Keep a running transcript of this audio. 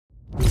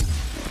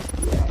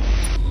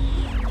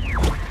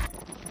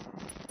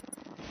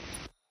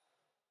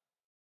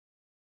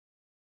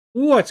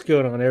What's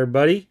going on,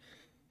 everybody?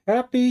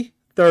 Happy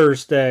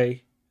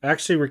Thursday.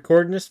 Actually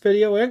recording this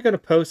video and going to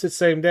post it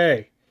same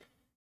day.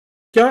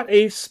 Got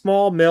a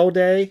small mail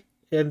day,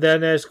 and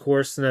then as of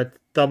course in the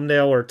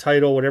thumbnail or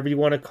title, whatever you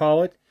want to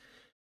call it,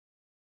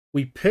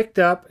 we picked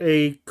up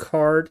a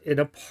card in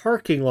a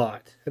parking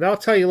lot. And I'll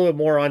tell you a little bit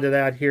more onto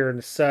that here in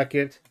a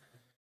second.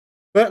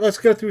 But let's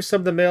go through some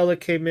of the mail that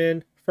came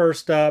in.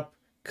 First up,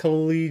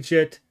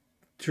 Collegiate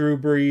Drew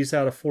Brees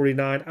out of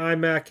 49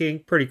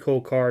 iMacking. Pretty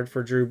cool card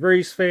for Drew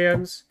Brees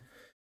fans.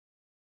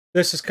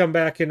 This has come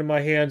back into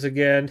my hands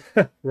again.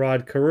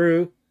 Rod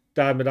Carew,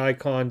 Diamond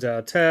Icons out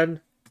of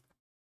 10.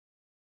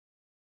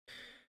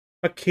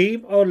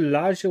 Hakeem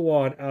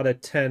Olajuwon out of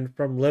 10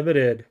 from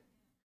Limited.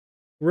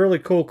 Really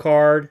cool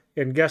card.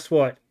 And guess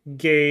what?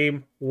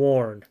 Game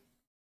worn.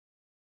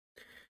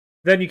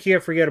 Then you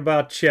can't forget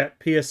about Chet,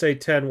 PSA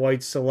 10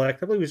 White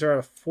Select. I believe he's out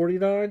of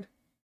 49.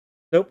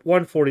 Nope,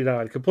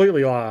 149.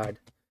 Completely lied.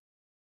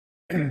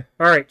 All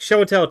right, show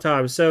and tell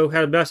time. So,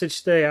 had a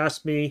message today,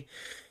 asked me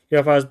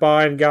if I was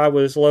buying, guy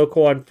was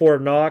local on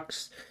Fort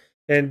Knox.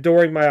 And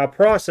during my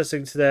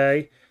processing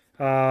today,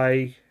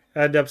 I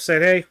ended up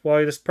saying, hey,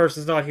 well, this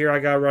person's not here. I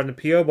got to run the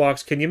P.O.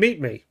 box. Can you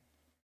meet me?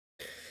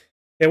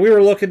 And we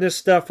were looking this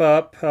stuff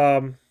up,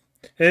 and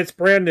it's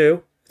brand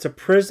new. It's a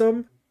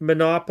Prism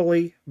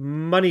Monopoly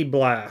Money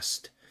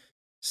Blast.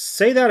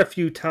 Say that a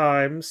few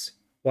times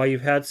while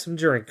you've had some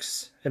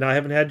drinks. And I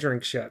haven't had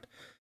drinks yet.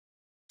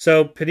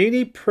 So,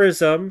 Panini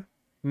Prism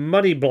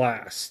Money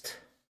Blast.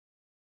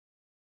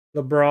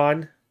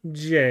 LeBron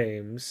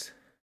James.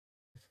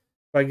 If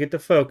I can get the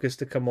focus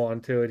to come on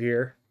to it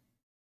here.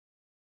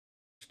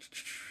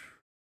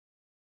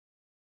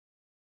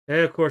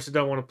 And of course, I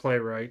don't want to play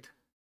right.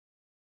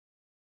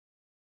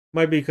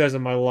 Might be because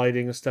of my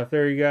lighting and stuff.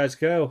 There you guys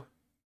go.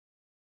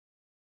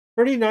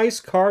 Pretty nice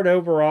card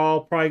overall.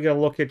 Probably going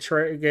to look at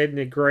getting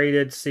it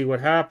graded, see what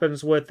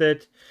happens with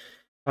it.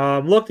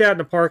 Looked out in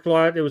the parking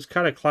lot. It was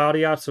kind of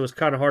cloudy out, so it was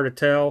kind of hard to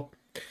tell.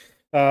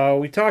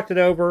 We talked it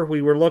over.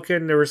 We were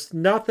looking. There was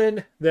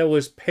nothing that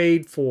was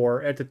paid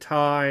for at the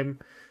time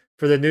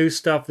for the new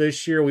stuff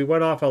this year. We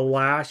went off of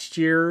last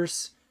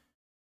year's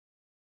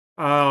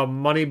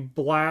Money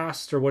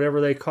Blast or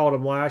whatever they called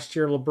him last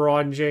year,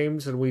 LeBron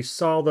James, and we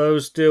saw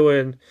those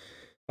doing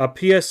a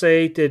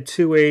PSA did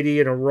 280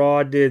 and a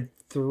Raw did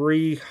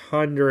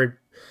 300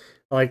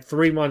 like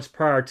 3 months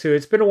prior to.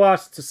 It's been a while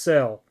since the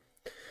sale.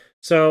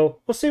 So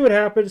we'll see what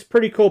happens.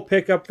 Pretty cool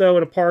pickup, though,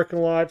 in a parking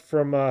lot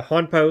from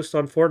Hunt Post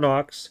on Fort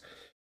Knox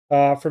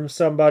from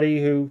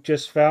somebody who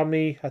just found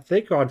me, I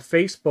think, on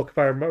Facebook, if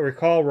I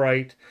recall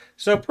right.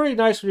 So pretty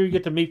nice when you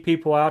get to meet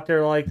people out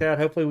there like that.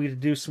 Hopefully we can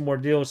do some more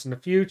deals in the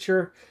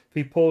future. If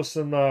we pull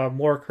some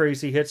more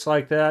crazy hits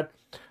like that,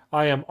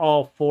 I am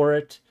all for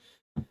it.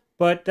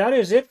 But that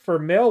is it for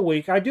Mail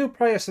Week. I do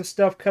probably have some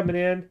stuff coming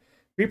in.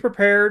 Be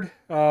prepared.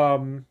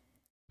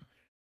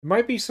 There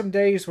might be some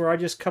days where I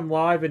just come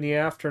live in the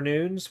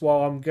afternoons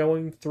while I'm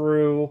going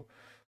through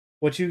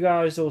what you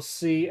guys will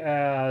see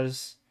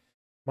as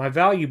my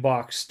value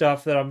box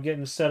stuff that I'm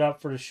getting set up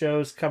for the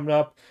shows coming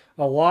up.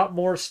 A lot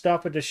more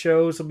stuff at the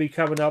shows will be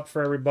coming up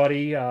for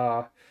everybody.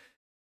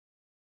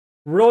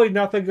 Really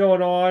nothing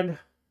going on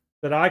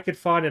that I could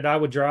find that I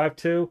would drive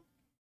to.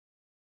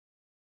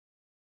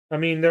 I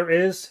mean, there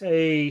is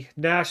a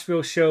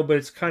Nashville show, but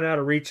it's kind of out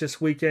of reach this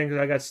weekend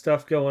because I got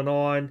stuff going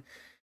on.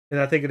 And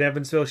I think an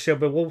Evansville show,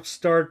 but we'll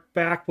start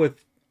back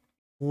with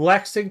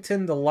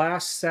Lexington the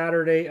last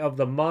Saturday of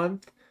the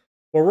month.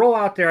 We'll roll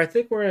out there. I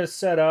think we're going to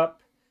set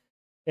up,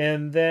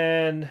 and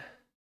then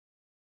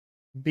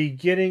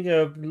beginning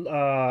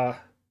of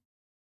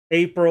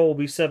April, we'll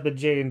be set the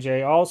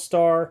J&J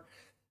All-Star.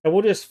 And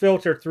we'll just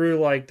filter through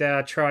like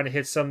that, trying to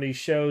hit some of these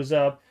shows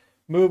up.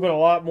 Moving a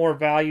lot more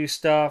value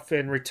stuff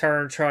in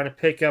return, trying to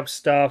pick up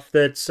stuff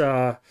that's...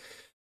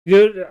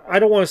 I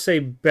don't want to say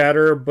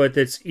better, but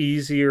it's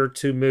easier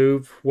to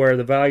move, where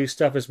the value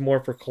stuff is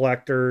more for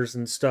collectors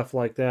and stuff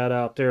like that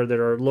out there that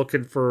are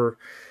looking for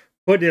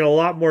putting in a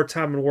lot more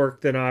time and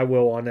work than I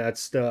will on that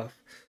stuff.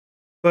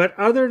 But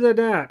other than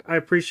that, I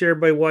appreciate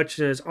everybody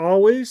watching as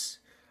always.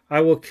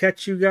 I will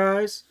catch you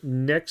guys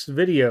next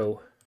video.